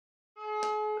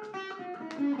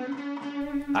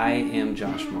I am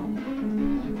Josh Mull.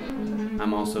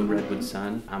 I'm also Redwood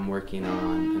Son. I'm working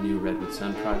on a new Redwood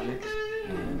Son project,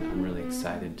 and I'm really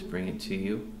excited to bring it to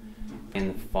you. In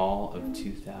the fall of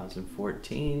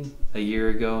 2014, a year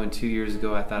ago and 2 years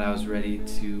ago, I thought I was ready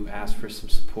to ask for some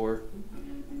support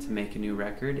to make a new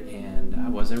record, and I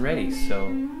wasn't ready. So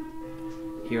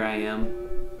here I am,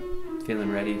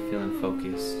 feeling ready, feeling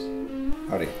focused.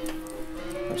 Howdy,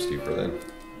 I'm Steve Berlin.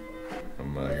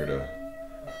 I'm here to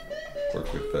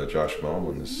work with Josh Mull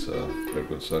on this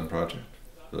Redwood Son project.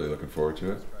 Really looking forward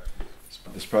to it.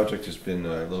 This project has been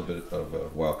a little bit of a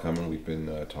while coming. We've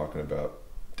been talking about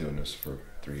doing this for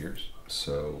 3 years.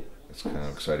 So it's kind of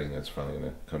exciting that it's finally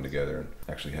going to come together and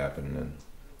actually happen, and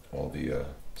all the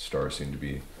stars seem to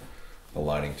be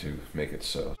aligning to make it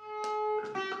so.